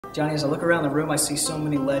Johnny, as I look around the room, I see so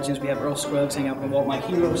many legends. We have Earl Scruggs hanging out with Walt, my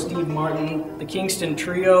hero, Steve Martin, the Kingston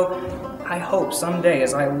Trio. I hope someday,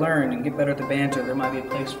 as I learn and get better at the banjo, there might be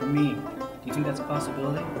a place for me. Do you think that's a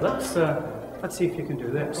possibility? Let's see if you can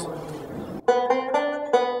do this.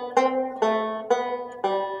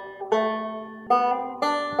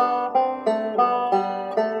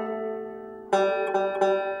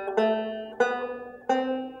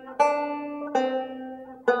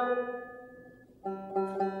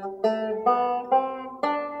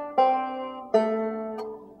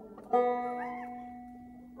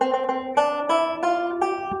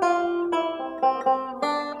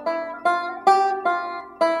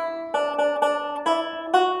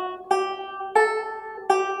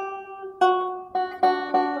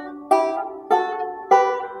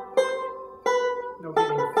 No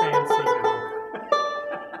getting fancy now.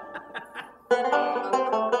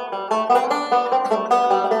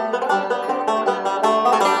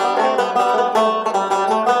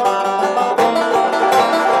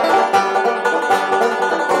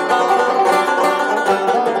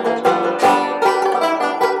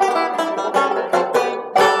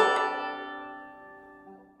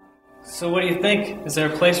 So what do you think? Is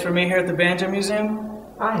there a place for me here at the Banjo Museum?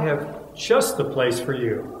 I have just the place for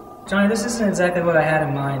you. Johnny, this isn't exactly what I had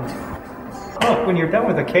in mind. Oh, when you're done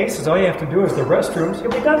with the cases, all you have to do is the restrooms.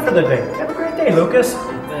 You'll be done for the day. Have a great day, Lucas.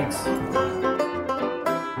 Thanks.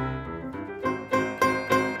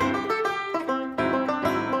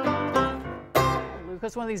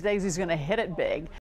 Lucas, one of these days he's going to hit it big.